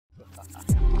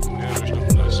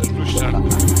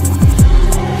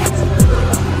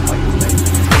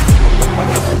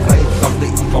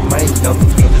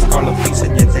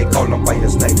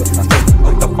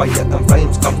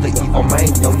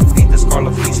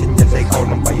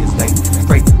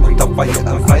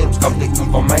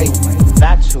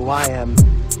I am,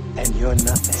 and you're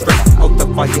nothing. Straight out the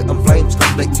fire and flames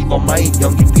come the evil mind.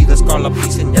 Young you be the scarlet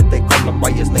beast, and yet they call him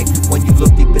by his name. When you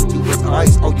look deep into his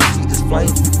eyes, all you see is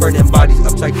flames, burning bodies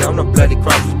upside down. A bloody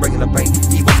cross is bringing the pain.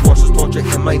 Evil forces torture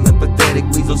and maiming, pathetic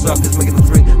weasel suckers making them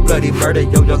scream. Bloody murder,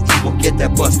 yo young evil, get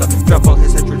that buster. Drop out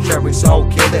his hatred, cherry soul,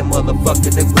 kill that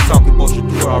motherfucker. They was talking bullshit,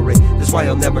 do it already. That's why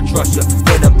I'll never trust you.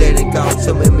 When I'm dead and gone,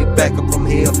 sending me back up from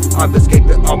hell. I've escaped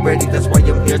it already, that's why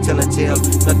I'm here telling tales.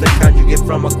 Not the kind you get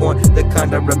from a coin, the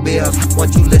kind that rebels.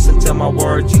 Once you listen to my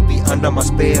words, you be under my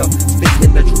spell.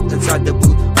 Speaking the truth inside the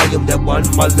booth, I am that one.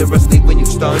 My lyrics leave when you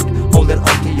stunned, holding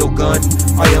onto your gun.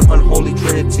 I am unholy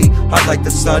trinity, hot like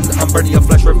the sun. I'm burning your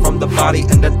flesh right from the body,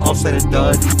 and then all said and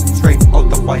done. Straight out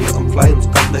the fire and flames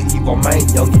come the evil man.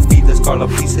 Young you be the scarlet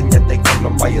beast, and yet they call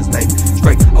him by his name.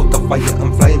 Straight out the fire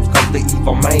and flames come the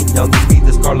evil man. Young you be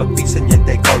the scarlet beast, and yet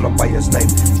they call him by his name.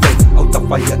 Straight out the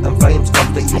fire and flames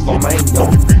come the evil man.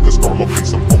 Young you be the scarlet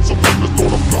beast, and also from the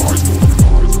Lord of Lies.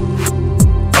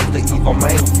 Come the evil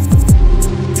man.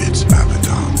 It's abaddon.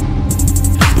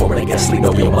 Before I got sleep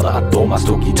over your mother, I throw my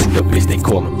story to the bitch. They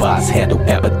call him boss handle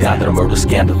abaddon, that a murder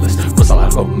scandalous. Was all I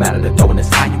heard matter the door, and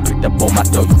it's how you picked up on my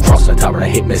door. You crossed the tower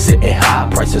and hit me sitting high.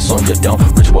 Prices on your dome,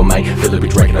 ritual man, feel it be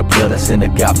drinking the blood that's in the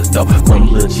goblet though.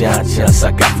 One little John chance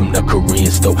I got from the Korean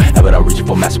store. Abaddon reaching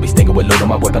for masterpiece, thinking with load on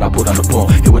my weapon, I put on the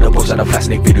pump. Hit with a bush out of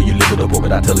plastic video, you live with a book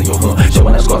without telling your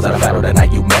showing the scars out of battle that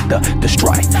night you met the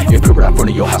strife. You appear out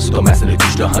front of your house, so the master the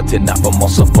douche, the hunting, not from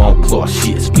muscle bone claw.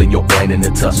 Shit, split your brain in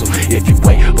the tussle. If you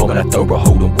ain't bumming a thorough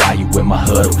holding while you in my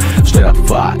huddle. Straight out the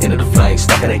fire, into the flames,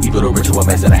 stuck at that evil, the ritual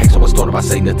man's in the hex. So I started by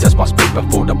saying to test my spirit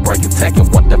before the break attack. And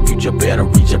want the future better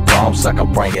reach your palms, I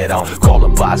can bring it on. Call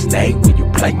him by his name when you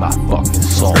play my fucking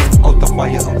song. Out the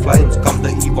fire and flames come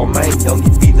the evil man. Young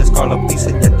you be the scarlet beast,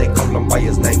 and yet they call him by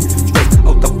his name. Straight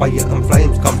out the fire and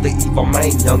flames come the evil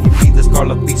man. Young you be the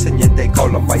scarlet beast, and yet they call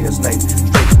him by his name.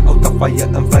 Straight out the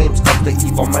fire and flames come the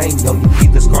evil man. Young you be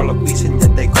the scarlet beast, and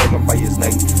yet they call him by his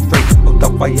name. Straight out the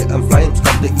fire and flames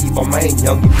come the evil man.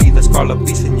 Young you be the scarlet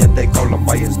beast, and yet they call him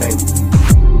by his name.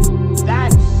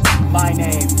 That's my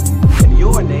name, and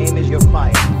your name is your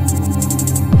fire.